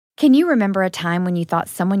Can you remember a time when you thought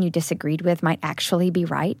someone you disagreed with might actually be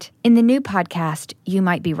right? In the new podcast, You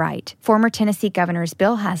Might Be Right, former Tennessee Governors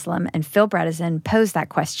Bill Haslam and Phil Bredesen pose that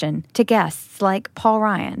question to guests like Paul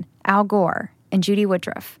Ryan, Al Gore, and Judy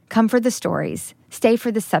Woodruff. Come for the stories, stay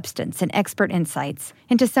for the substance and expert insights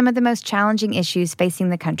into some of the most challenging issues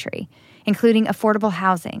facing the country, including affordable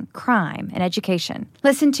housing, crime, and education.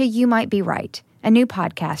 Listen to You Might Be Right, a new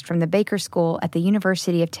podcast from the Baker School at the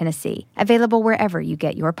University of Tennessee, available wherever you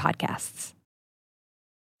get your podcasts.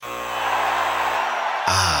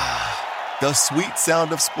 Ah, the sweet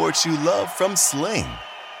sound of sports you love from Sling.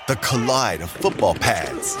 The collide of football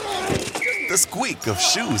pads. The squeak of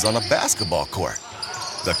shoes on a basketball court.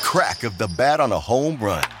 The crack of the bat on a home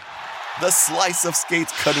run. The slice of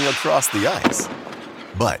skates cutting across the ice.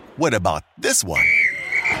 But what about this one?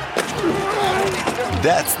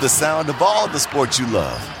 That's the sound of all the sports you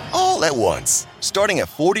love, all at once. Starting at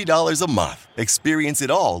 $40 a month. Experience it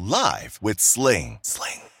all live with Sling.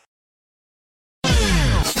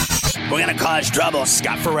 We're gonna cause trouble.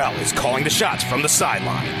 Scott Ferrall is calling the shots from the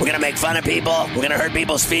sideline. We're gonna make fun of people. We're gonna hurt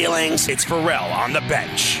people's feelings. It's Ferrall on the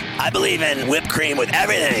bench. I believe in whipped cream with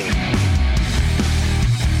everything.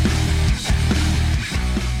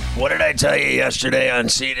 What did I tell you yesterday on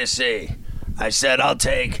C2C? I said I'll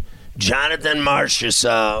take Jonathan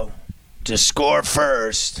Marchessault to score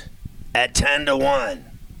first at 10-1.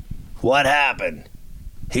 What happened?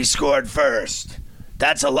 He scored first.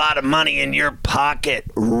 That's a lot of money in your pocket,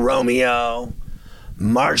 Romeo.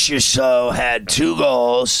 Marchessault had 2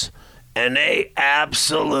 goals, and they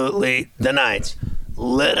absolutely, the Knights,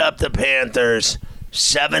 lit up the Panthers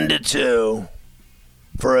 7-2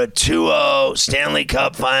 for a 2-0 Stanley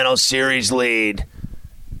Cup Finals series lead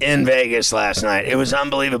in Vegas last night. It was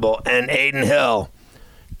unbelievable. And Aiden Hill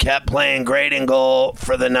kept playing great in goal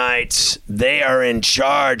for the Knights. They are in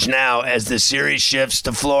charge now as the series shifts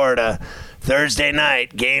to Florida. Thursday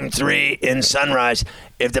night, Game 3 in Sunrise.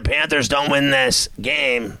 If the Panthers don't win this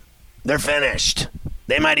game, they're finished.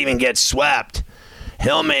 They might even get swept.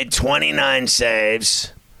 Hill made 29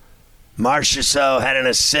 saves. Marchessault had an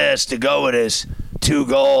assist to go with his 2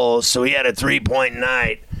 goals, so he had a 3-point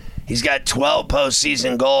night. He's got 12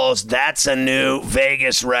 postseason goals. That's a new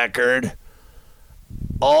Vegas record.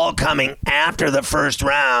 All coming after the first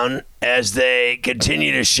round as they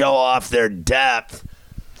continue to show off their depth.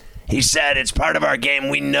 He said, it's part of our game.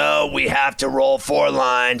 We know we have to roll 4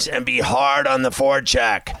 lines and be hard on the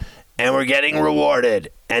forecheck. And we're getting rewarded.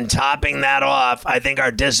 And topping that off, I think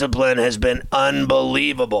our discipline has been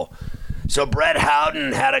unbelievable. So Brett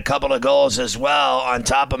Howden had a couple of goals as well on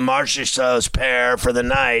top of Marchessault's pair for the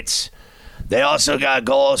Knights. They also got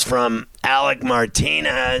goals from Alec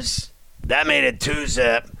Martinez. That made it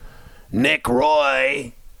 2-zip. Nick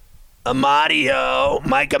Roy, Mike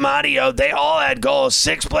Amadio, they all had goals.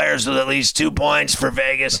 6 players with at least 2 points for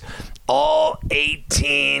Vegas. All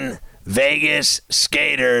 18 Vegas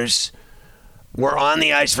skaters were on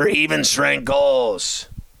the ice for even strength goals.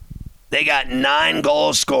 They got 9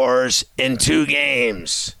 goal scorers in 2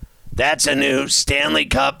 games. That's a new Stanley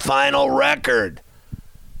Cup final record.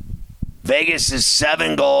 Vegas is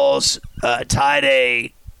 7 goals, tied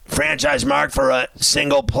a franchise mark for a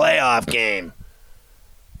single playoff game.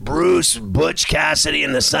 Bruce Butch Cassidy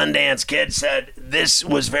and the Sundance Kid said, this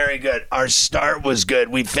was very good. Our start was good.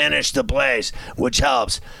 We finished the plays, which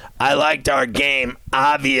helps. I liked our game,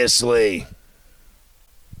 obviously.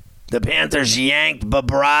 The Panthers yanked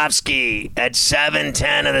Bobrovsky at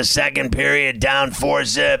 7:10 of the second period, down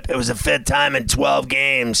 4-zip. It was the 5th time in 12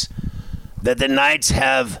 games that the Knights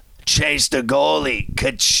have chased a goalie.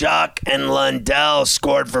 Kachuk and Lundell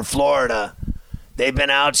scored for Florida. They've been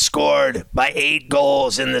outscored by 8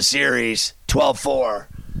 goals in the series, 12-4.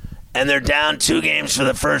 And they're down 2 games for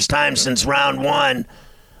the first time since round 1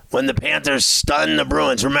 when the Panthers stunned the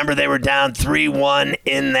Bruins. Remember, they were down 3-1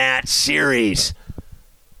 in that series.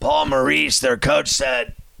 Paul Maurice, their coach,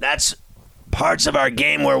 said, that's parts of our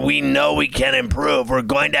game where we know we can improve. We're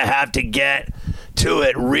going to have to get to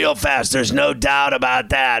it real fast. There's no doubt about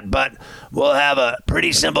that. But we'll have a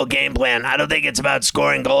pretty simple game plan. I don't think it's about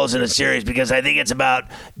scoring goals in a series because I think it's about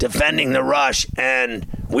defending the rush, and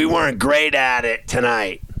we weren't great at it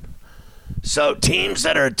tonight. So teams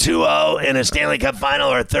that are 2-0 in a Stanley Cup final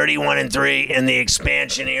are 31-3 in the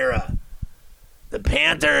expansion era. The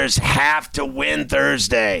Panthers have to win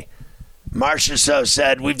Thursday. Marchessault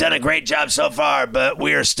said, we've done a great job so far, but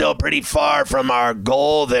we are still pretty far from our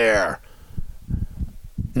goal there.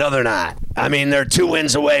 No, they're not. I mean, they're 2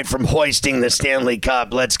 wins away from hoisting the Stanley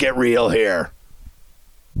Cup. Let's get real here.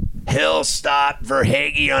 Hill stopped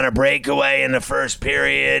Verhaeghe on a breakaway in the 1st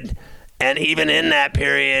period. And even in that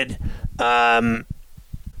period,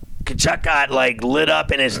 Kachuk got, lit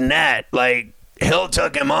up in his net. Hill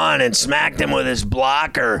took him on and smacked him with his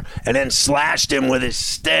blocker and then slashed him with his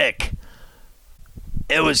stick.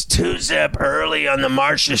 It was 2-zip early on the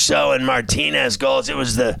Marchessault and Martinez goals. It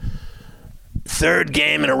was the third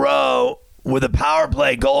game in a row with a power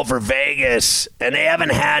play goal for Vegas, and they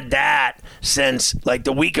haven't had that since,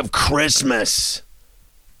 the week of Christmas.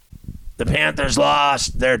 The Panthers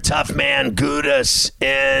lost their tough man Gudas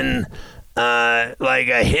in,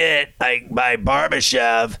 a hit by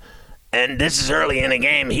Barbashev, and this is early in the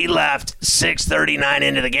game. He left 6:39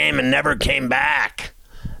 into the game and never came back.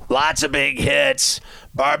 Lots of big hits.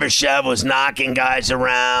 Barbashev was knocking guys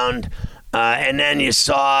around. And then you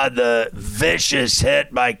saw the vicious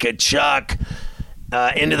hit by Kachuk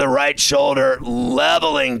into the right shoulder,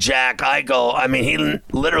 leveling Jack Eichel. I mean, he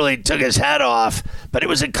literally took his head off, but it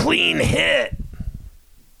was a clean hit.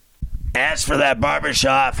 As for that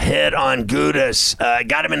Barbashev hit on Gudas,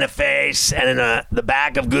 got him in the face, and the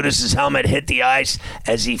back of Gudas's helmet hit the ice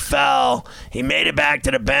as he fell. He made it back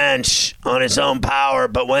to the bench on his own power,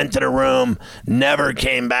 but went to the room, never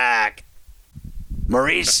came back.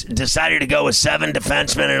 Maurice decided to go with 7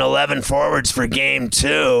 defensemen and 11 forwards for Game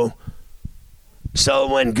 2. So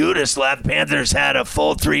when Gudas left, Panthers had a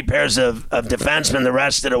full 3 pairs of defensemen the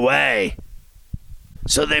rest of the way.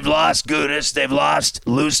 So they've lost Gudas. They've lost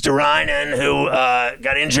Luosterainen, who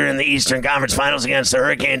got injured in the Eastern Conference Finals against the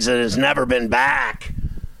Hurricanes and has never been back.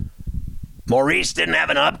 Maurice didn't have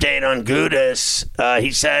an update on Gudas.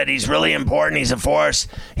 He said he's really important. He's a force.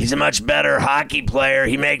 He's a much better hockey player.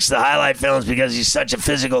 He makes the highlight films because he's such a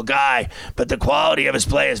physical guy. But the quality of his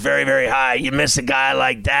play is very, very high. You miss a guy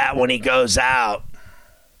like that when he goes out.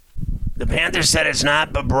 The Panthers said it's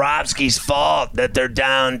not Bobrovsky's fault that they're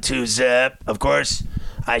down 2-zip. Of course,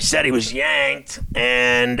 I said he was yanked,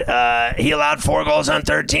 and he allowed 4 goals on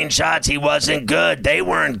 13 shots. He wasn't good. They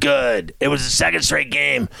weren't good. It was the second straight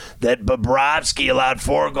game that Bobrovsky allowed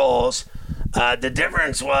 4 goals. The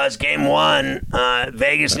difference was Game 1,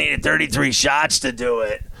 Vegas needed 33 shots to do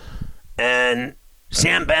it. And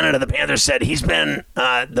Sam Bennett of the Panthers said he's been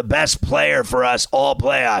the best player for us all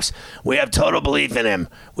playoffs. We have total belief in him.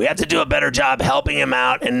 We have to do a better job helping him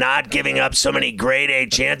out and not giving up so many grade A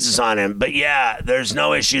chances on him. But yeah, there's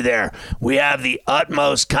no issue there. We have the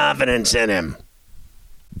utmost confidence in him.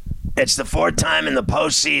 It's the 4th time in the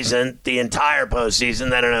postseason, the entire postseason,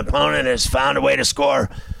 that an opponent has found a way to score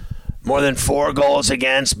more than 4 goals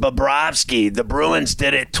against Bobrovsky. The Bruins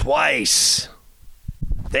did it twice.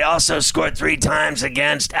 They also scored 3 times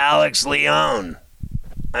against Alex Leon.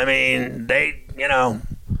 I mean, they,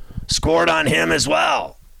 scored on him as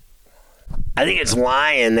well. I think it's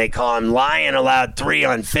Lyon, they call him. Lyon allowed 3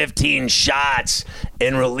 on 15 shots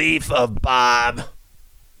in relief of Bob.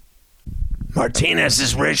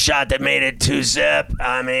 Martinez's wrist shot that made it 2-zip.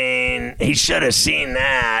 I mean, he should have seen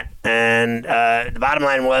that. And the bottom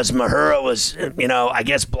line was Mahura was, I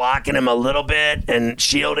guess blocking him a little bit and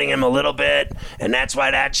shielding him a little bit. And that's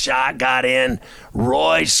why that shot got in.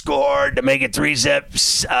 Roy scored to make it 3-zip,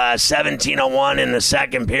 17:01 in the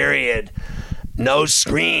second period. No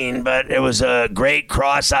screen, but it was a great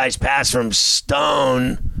cross-ice pass from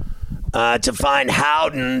Stone to find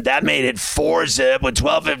Howden. That made it 4-zip with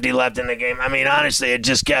 12:50 left in the game. I mean, honestly, it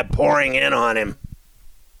just kept pouring in on him.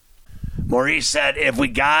 Maurice said, if we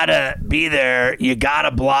got to be there, you got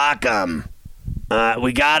to block them.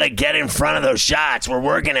 We got to get in front of those shots. We're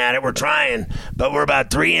working at it. We're trying. But we're about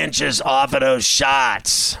 3 inches off of those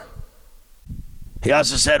shots. He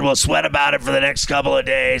also said, we'll sweat about it for the next couple of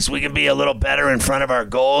days. We can be a little better in front of our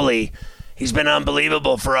goalie. He's been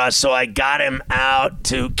unbelievable for us, so I got him out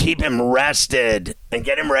to keep him rested and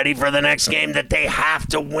get him ready for the next game that they have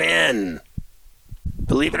to win.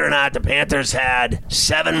 Believe it or not, the Panthers had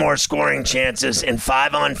 7 more scoring chances in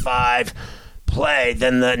 5-on-5 play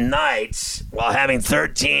than the Knights, while having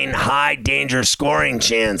 13 high-danger scoring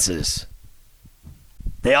chances.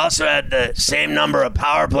 They also had the same number of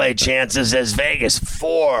power play chances as Vegas,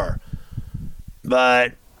 4.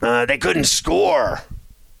 But they couldn't score.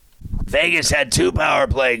 Vegas had 2 power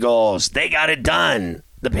play goals. They got it done.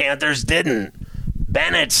 The Panthers didn't.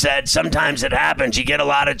 Bennett said sometimes it happens. You get a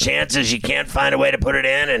lot of chances. You can't find a way to put it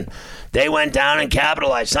in, and they went down and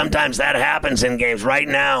capitalized. Sometimes that happens in games. Right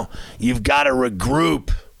now, you've got to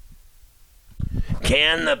regroup.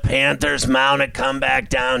 Can the Panthers mount a comeback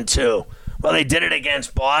down 2? Well, they did it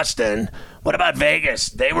against Boston. What about Vegas?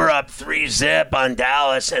 They were up 3-zip on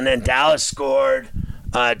Dallas, and then Dallas scored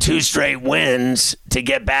 2 straight wins to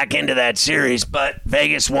get back into that series, but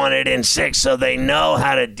Vegas won it in 6, so they know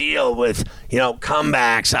how to deal with,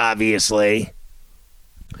 comebacks, obviously.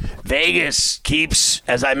 Vegas keeps,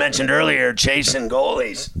 as I mentioned earlier, chasing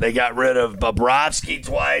goalies. They got rid of Bobrovsky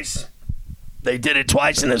twice. They did it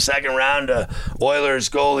twice in the second round to Oilers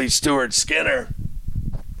goalie Stuart Skinner.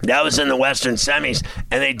 That was in the Western semis.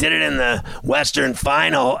 And they did it in the Western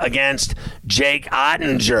final against Jake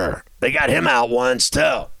Ottinger. They got him out once,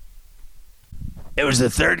 too. It was the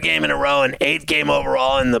third game in a row and eighth game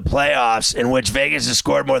overall in the playoffs in which Vegas has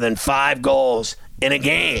scored more than 5 goals in a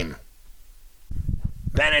game.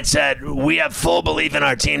 Bennett said, we have full belief in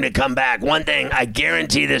our team to come back. One thing, I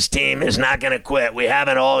guarantee this team is not going to quit. We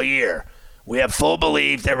haven't all year. We have full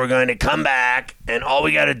belief that we're going to come back, and all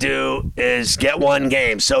we got to do is get one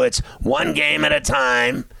game. So it's one game at a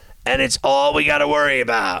time, and it's all we got to worry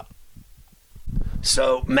about.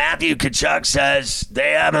 So Matthew Tkachuk says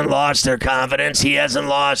they haven't lost their confidence. He hasn't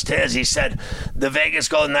lost his. He said the Vegas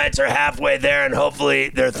Golden Knights are halfway there, and hopefully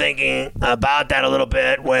they're thinking about that a little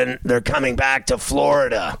bit when they're coming back to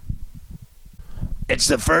Florida. It's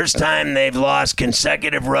the first time they've lost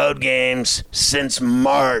consecutive road games since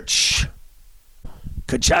March.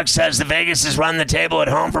 Tkachuk says the Vegas has run the table at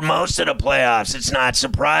home for most of the playoffs. It's not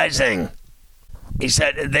surprising. He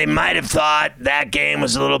said they might have thought that game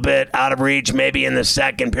was a little bit out of reach maybe in the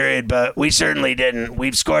second period, but we certainly didn't.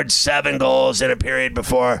 We've scored 7 goals in a period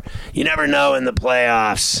before. You never know in the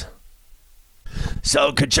playoffs.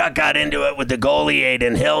 So Tkachuk got into it with the goalie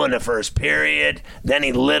Adin Hill in the first period. Then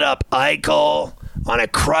he lit up Eichel on a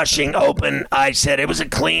crushing open ice hit. It was a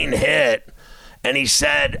clean hit. And he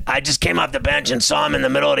said, I just came off the bench and saw him in the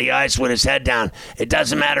middle of the ice with his head down. It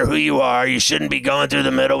doesn't matter who you are. You shouldn't be going through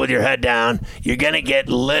the middle with your head down. You're going to get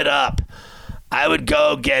lit up. I would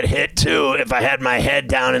go get hit too if I had my head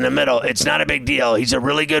down in the middle. It's not a big deal. He's a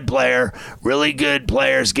really good player. Really good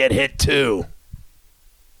players get hit too.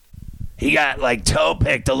 He got toe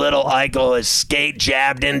picked a little. Eichel, his skate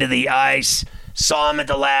jabbed into the ice. Saw him at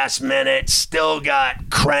the last minute. Still got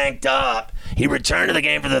cranked up. He returned to the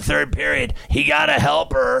game for the third period. He got a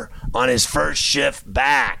helper on his first shift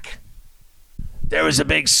back. There was a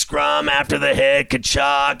big scrum after the hit.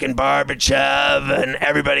 Tkachuk and Barbashev, and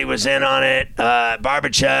everybody was in on it.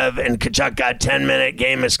 Barbashev and Tkachuk got 10-minute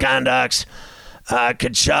game misconducts.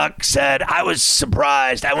 Tkachuk said, I was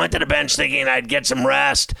surprised. I went to the bench thinking I'd get some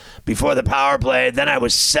rest before the power play. Then I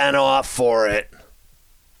was sent off for it.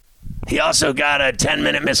 He also got a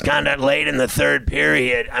 10-minute misconduct late in the third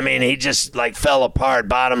period. I mean, he just fell apart,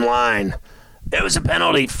 bottom line. It was a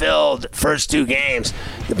penalty-filled first 2 games.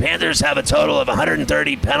 The Panthers have a total of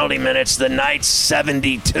 130 penalty minutes, the Knights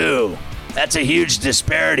 72. That's a huge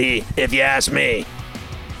disparity, if you ask me.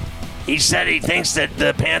 He said he thinks that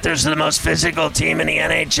the Panthers are the most physical team in the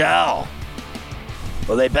NHL.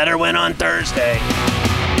 Well, they better win on Thursday.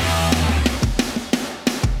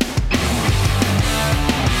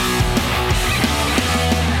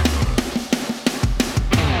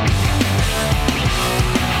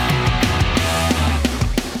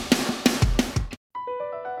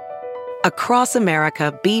 Across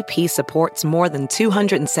America, BP supports more than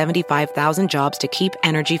 275,000 jobs to keep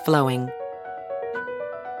energy flowing.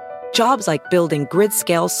 Jobs like building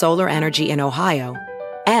grid-scale solar energy in Ohio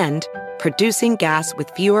and producing gas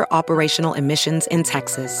with fewer operational emissions in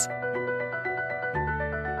Texas.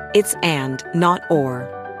 It's and, not or.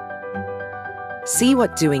 See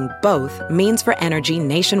what doing both means for energy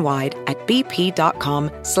nationwide at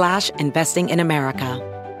bp.com/investing in America.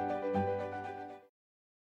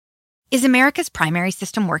 Is America's primary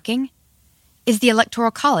system working? Is the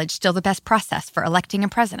Electoral College still the best process for electing a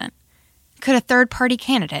president? Could a third-party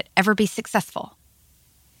candidate ever be successful?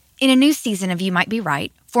 In a new season of You Might Be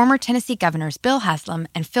Right, former Tennessee governors Bill Haslam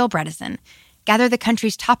and Phil Bredesen gather the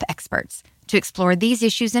country's top experts to explore these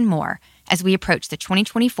issues and more as we approach the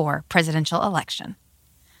 2024 presidential election.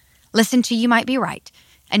 Listen to You Might Be Right,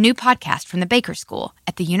 a new podcast from the Baker School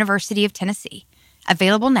at the University of Tennessee,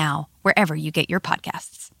 available now wherever you get your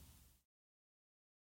podcasts.